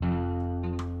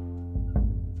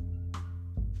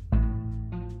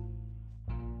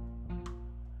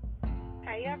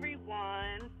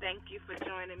you for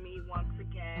joining me once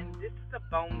again. This is a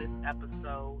bonus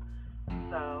episode,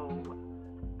 so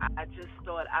I just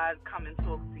thought I'd come and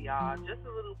talk to y'all just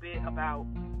a little bit about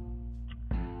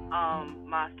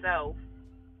myself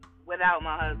without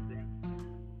my husband.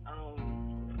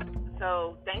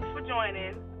 So thanks for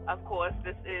joining. Of course,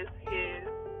 this is his,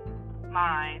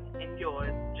 mine, and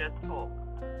yours, Just Talk.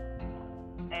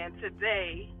 And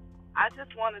today, I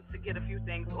just wanted to get a few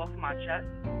things off my chest.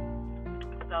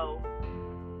 So,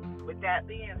 with that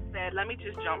being said, let me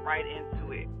just jump right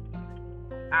into it.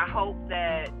 I hope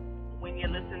that when you're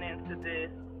listening to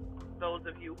this, those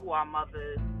of you who are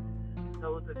mothers,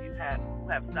 those of you who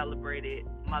have celebrated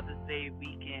Mother's Day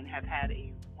weekend, have had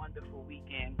a wonderful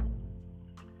weekend.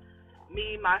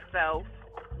 Me, myself,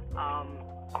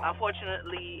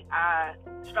 unfortunately, I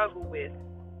struggle with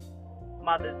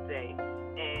Mother's Day.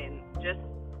 And just,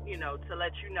 to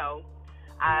let you know,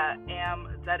 I am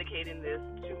dedicating this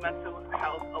to Mental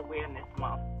Health Awareness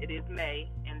Month. It is May,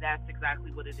 and that's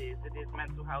exactly what it is. It is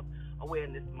Mental Health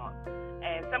Awareness Month.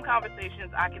 And some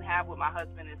conversations I can have with my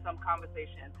husband, and some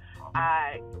conversations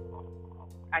I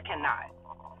cannot.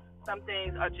 Some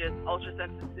things are just ultra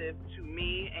sensitive to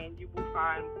me, and you will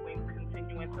find when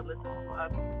continuing to listen to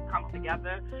us come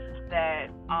together that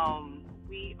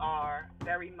we are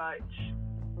very much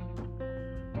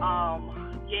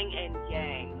yin and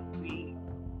yang. We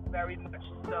very much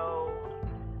so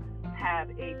have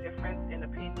a difference in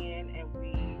opinion, and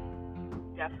we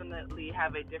definitely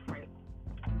have a difference,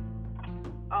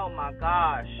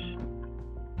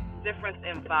 difference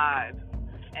in vibe.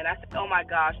 And I said, oh my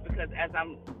gosh, because as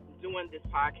I'm doing this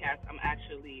podcast, I'm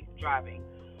actually driving.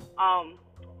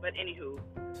 But anywho,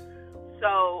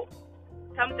 so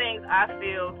some things I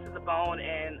feel to the bone,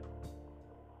 and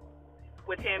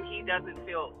with him, he doesn't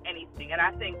feel anything. And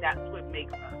I think that's what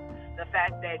makes us. The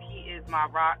fact that he is my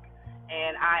rock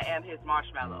and I am his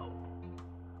marshmallow.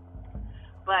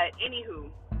 But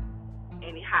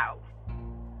anyhow.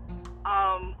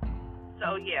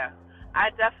 So yeah, I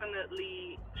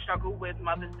definitely struggle with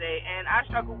Mother's Day, and I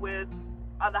struggle with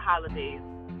other holidays.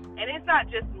 And it's not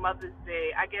just Mother's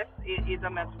Day. I guess it is a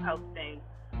mental health thing.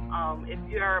 If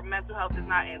your mental health is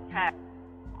not intact,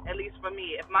 at least for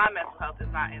me, if my mental health is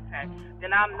not intact,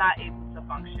 then I'm not able to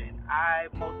function. I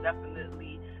most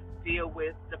definitely deal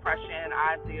with depression.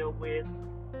 I deal with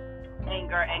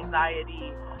anger,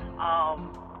 anxiety,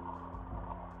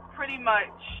 pretty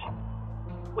much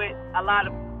with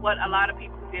what a lot of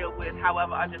people deal with.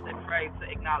 However, are just afraid to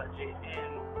acknowledge it.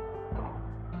 And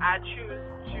I choose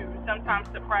to sometimes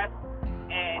suppress,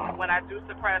 and when I do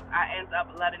suppress, I end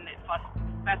up letting it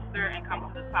fester and come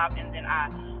to the top, and then I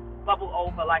bubble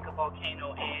over like a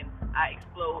volcano, and I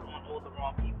explode on all the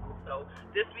wrong people. So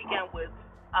this weekend was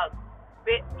a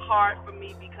bit hard for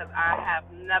me because I have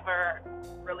never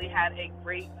really had a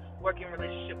great working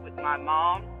relationship with my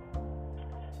mom,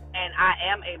 and I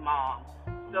am a mom,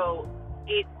 so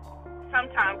it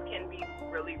sometimes can be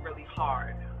really, really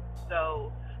hard.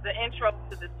 So the intro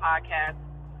to this podcast,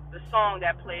 the song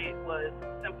that played was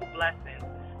Simple Blessings,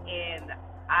 and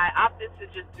I opted to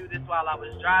just do this while I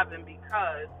was driving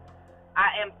because I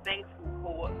am thankful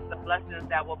for the blessings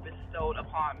that were bestowed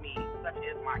upon me, such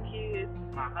as my kids,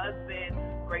 my husband,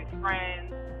 great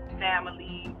friends,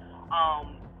 family,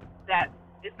 that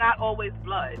it's not always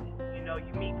blood.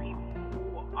 You meet people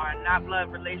who are not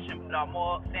blood relation but are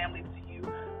more family to you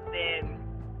than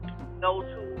those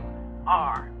who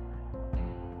are.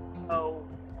 So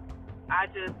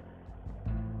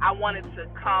I wanted to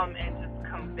come and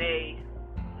just convey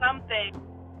something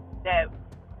that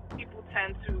people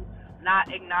tend to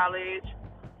not acknowledge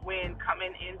when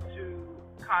coming into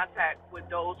contact with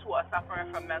those who are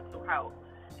suffering from mental health.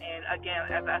 And again,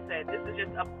 as I said, this is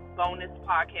just a bonus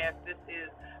podcast. This is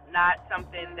not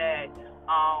something that,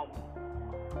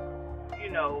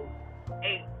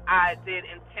 I did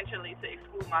intentionally to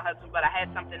exclude my husband, but I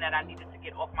had something that I needed to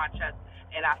get off my chest,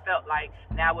 and I felt like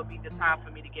now would be the time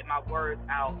for me to get my words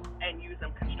out and use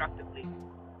them constructively.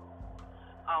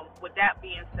 With that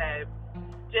being said,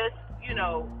 just,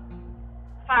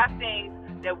 5 things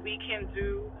that we can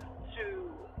do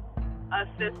to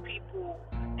assist people,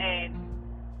 and,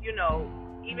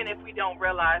 even if we don't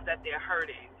realize that they're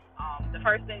hurting. The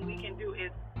first thing we can do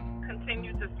is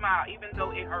continue to smile, even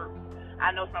though it hurts.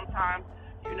 I know sometimes,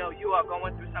 you are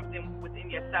going through something within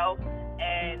yourself,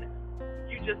 and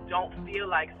you just don't feel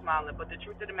like smiling. But the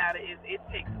truth of the matter is, it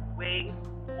takes way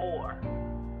more.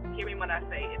 Hear me when I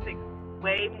say it takes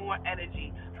way more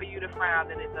energy for you to frown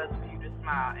than it does for you to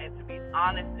smile. And to be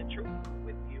honest and truthful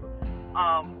with you,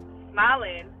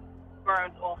 smiling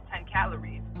burns off 10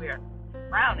 calories, where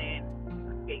frowning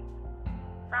escapes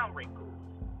frown wrinkles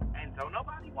and Don't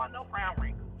nobody want no frown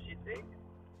wrinkles, you see?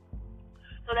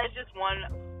 So that's just one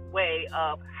way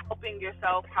of helping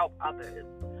yourself help others.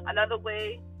 Another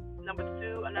way, number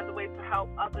two, another way to help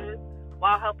others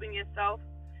while helping yourself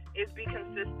is be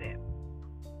consistent.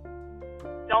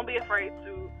 Don't be afraid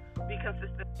to be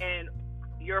consistent in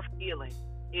your feelings.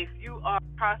 If you are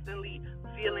constantly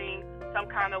feeling some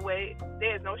kind of way,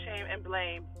 there's no shame and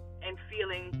blame in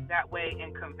feeling that way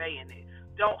and conveying it.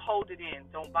 Don't hold it in.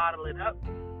 Don't bottle it up.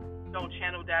 Don't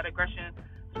channel that aggression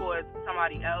towards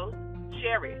somebody else.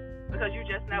 Share it, because you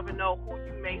just never know who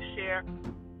you may share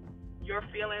your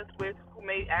feelings with, who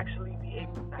may actually be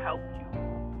able to help you.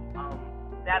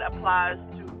 That applies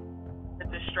to the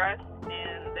distress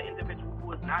and the individual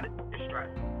who is not in distress.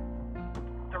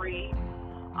 3,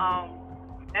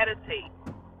 meditate.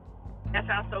 That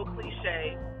sounds so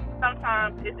cliche.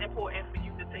 Sometimes it's important for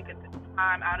you to take a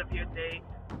time out of your day,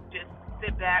 just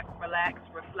sit back, relax,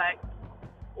 reflect,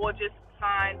 or just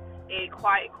find a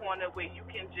quiet corner where you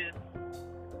can just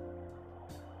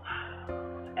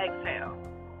exhale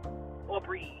or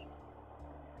breathe.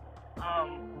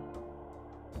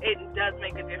 It does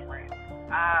make a difference.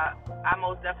 I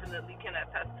most definitely can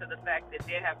attest to the fact that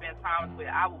there have been times where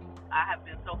I have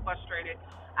been so frustrated,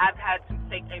 I've had to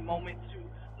take a moment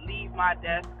to leave my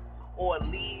desk or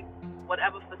leave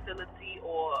whatever facility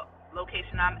or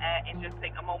location I'm at and just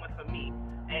take a moment for me.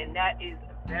 And that is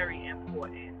very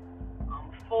important.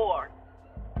 4,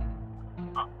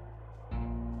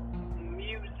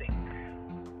 music.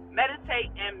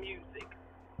 Meditate and music.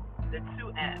 The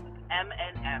 2 M's, M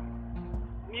and M.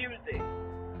 Music.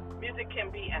 Music can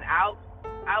be an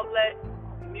outlet.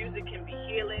 Music can be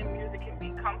healing. Music can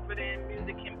be comforting.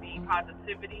 Music can be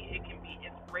positivity. It can be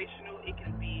inspirational. It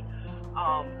can be,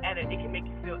 and it can make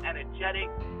you feel energetic.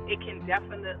 It can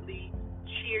definitely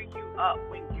cheer you up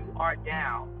when you are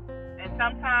down. And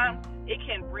sometimes it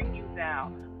can bring you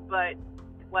down. But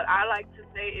what I like to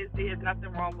say is there's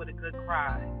nothing wrong with a good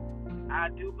cry. I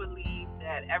do believe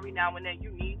that every now and then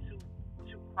you need to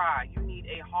cry. You need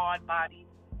a hard body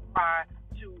cry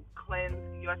to cleanse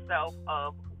yourself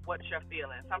of what you're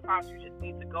feeling. Sometimes you just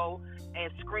need to go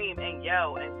and scream and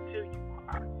yell until you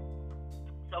cry.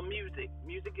 So music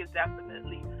is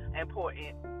definitely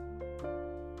important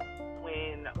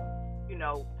when,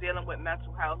 dealing with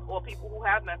mental health or people who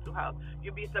have mental health.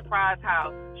 You'd be surprised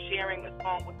how sharing a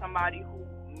song with somebody who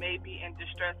may be in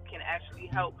distress can actually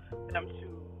help them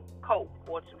to cope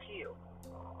or to heal.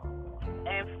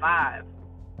 And 5,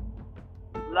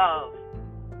 love.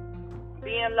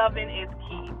 Being loving is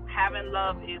key. Having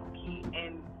love is key.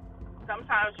 And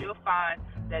sometimes you'll find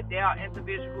that there are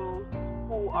individuals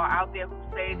who are out there who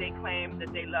say they claim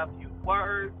that they love you.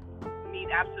 Words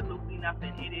mean absolutely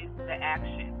nothing. It is the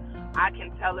action. I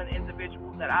can tell an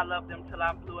individual that I love them till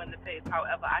I'm blue in the face.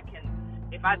 However,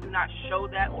 if I do not show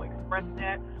that or express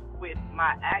that with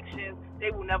my actions,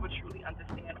 they will never truly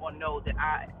understand or know that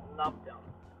I love them.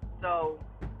 So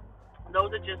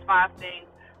those are just 5 things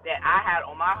that I had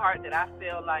on my heart that I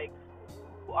feel like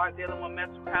who are dealing with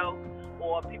mental health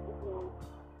or people who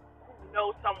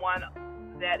know someone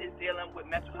that is dealing with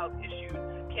mental health issues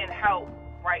can help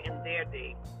brighten their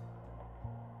day.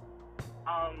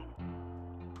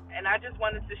 And I just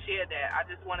wanted to share that. I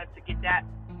just wanted to get that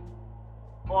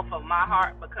off of my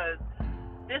heart because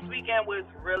this weekend was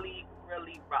really,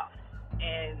 really rough.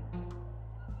 And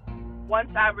once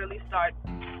I really start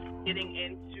getting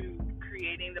into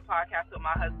creating the podcast with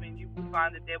my husband, you will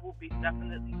find that there will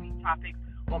definitely be topics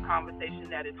or conversation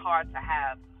that is hard to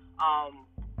have.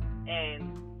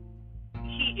 And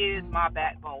he is my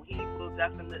backbone. He will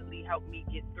definitely help me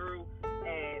get through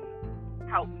and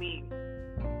help me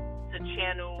to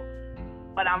channel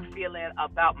what I'm feeling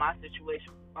about my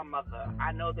situation with my mother.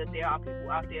 I know that there are people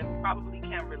out there who probably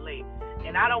can relate.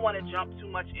 And I don't want to jump too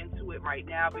much into it right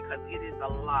now because it is a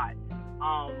lot.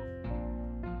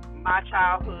 My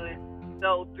childhood,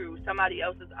 though through somebody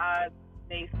else's eyes,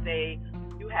 may say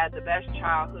you had the best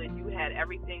childhood. You had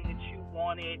everything that you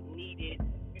wanted, needed.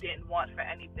 You didn't want for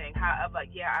anything. However,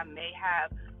 yeah, I may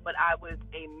have, but I was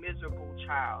a miserable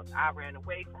child. I ran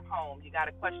away from home. You got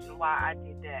to question why I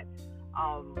did that.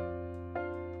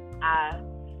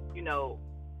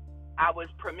 I was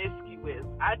promiscuous.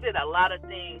 I did a lot of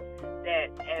things that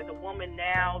as a woman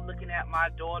now, looking at my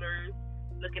daughters,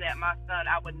 looking at my son,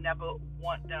 I would never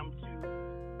want them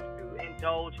to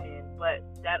indulge in. But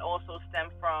that also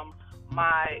stemmed from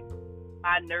my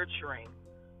nurturing.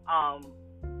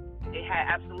 It had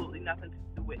absolutely nothing to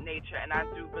do with nature, and I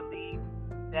do believe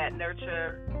that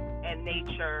nurture and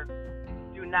nature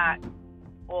do not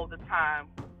all the time,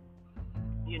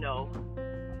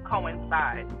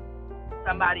 coincide.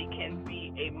 Somebody can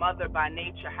be a mother by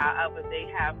nature, however, they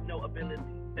have no ability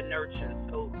to nurture.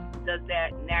 So does that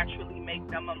naturally make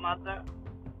them a mother?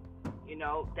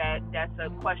 That's a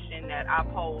question that I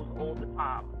pose all the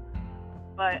time.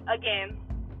 But again,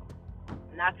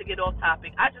 not to get off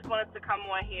topic, I just wanted to come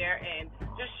on here and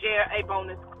just share a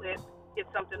bonus clip, get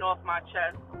something off my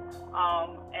chest,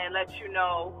 and let you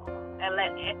know, and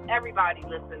let everybody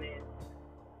listening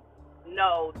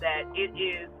know that it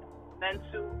is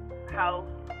Mental Health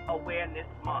Awareness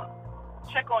Month.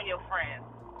 Check on your friends.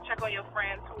 Check on your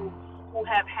friends who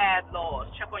have had loss.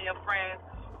 Check on your friends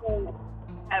who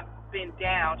have been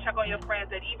down. Check on your friends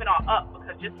that even are up,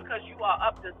 because just because you are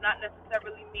up does not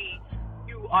necessarily mean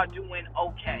you are doing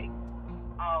okay.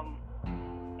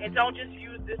 And don't just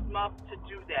use this month to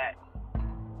do that.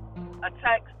 A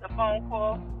text, a phone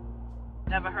call,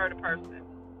 never hurt a person.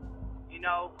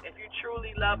 If you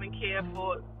truly love and care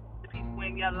for the people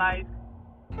in your life,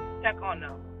 check on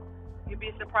them. You'd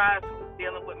be surprised who's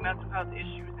dealing with mental health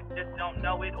issues and just don't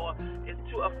know it, or is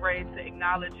too afraid to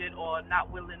acknowledge it, or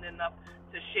not willing enough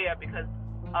to share because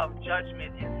of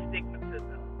judgment and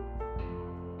stigmatism.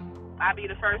 I'll be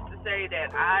the first to say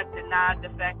that I denied the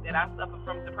fact that I suffered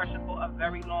from depression for a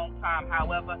very long time.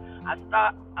 However,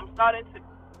 I'm starting to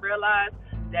realize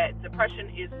that depression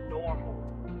is normal.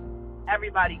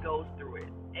 Everybody goes through it.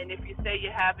 And if you say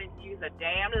you haven't, you's a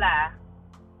damn lie.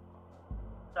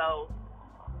 So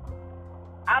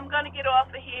I'm going to get off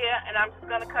of here, and I'm just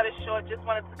going to cut it short. Just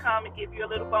wanted to come and give you a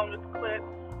little bonus clip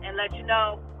and let you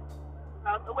know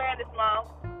about Awareness Month.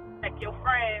 Check your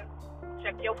friends.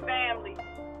 Check your family.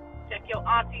 Check your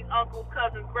aunties, uncles,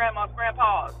 cousins, grandmas,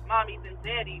 grandpas, mommies, and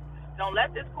daddies. Don't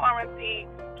let this quarantine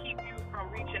keep you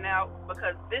from reaching out,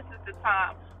 because this is the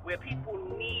time where people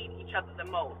need each other the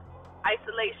most.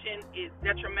 Isolation is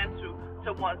detrimental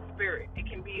to one's spirit. It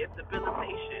can be a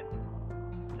debilitation.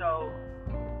 So,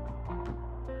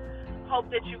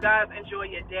 hope that you guys enjoy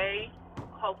your day.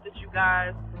 Hope that you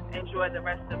guys enjoy the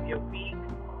rest of your week.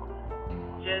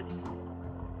 Just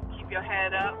keep your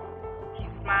head up. Keep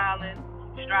smiling.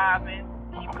 Keep striving.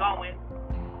 Keep going.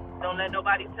 Don't let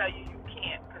nobody tell you you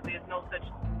can't, because there's no such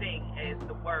thing as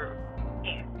the word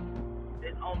can't.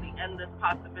 There's only endless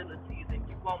possibilities, and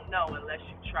you won't know unless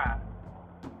you try.